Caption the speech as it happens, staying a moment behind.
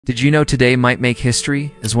Did you know today might make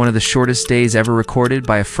history as one of the shortest days ever recorded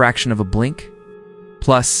by a fraction of a blink?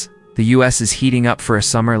 Plus, the US is heating up for a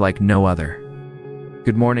summer like no other.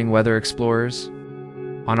 Good morning, weather explorers.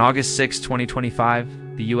 On August 6,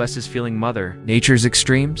 2025, the US is feeling Mother Nature's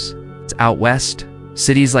extremes. It's out west.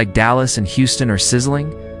 Cities like Dallas and Houston are sizzling,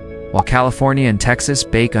 while California and Texas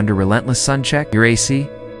bake under relentless sun check your AC.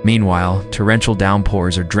 Meanwhile, torrential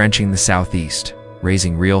downpours are drenching the southeast,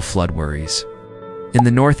 raising real flood worries. In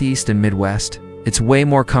the Northeast and Midwest, it's way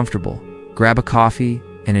more comfortable. Grab a coffee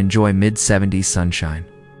and enjoy mid-70s sunshine.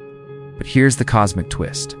 But here's the cosmic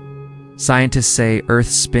twist. Scientists say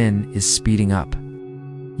Earth's spin is speeding up.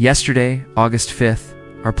 Yesterday, August 5th,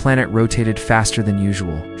 our planet rotated faster than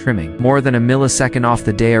usual, trimming more than a millisecond off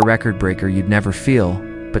the day, a record breaker you'd never feel,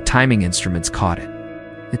 but timing instruments caught it.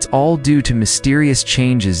 It's all due to mysterious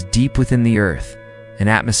changes deep within the Earth and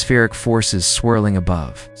atmospheric forces swirling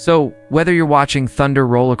above. So, whether you're watching thunder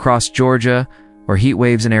roll across Georgia or heat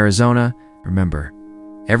waves in Arizona, remember,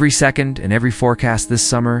 every second and every forecast this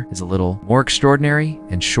summer is a little more extraordinary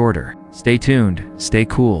and shorter. Stay tuned, stay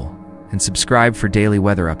cool, and subscribe for daily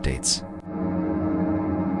weather updates.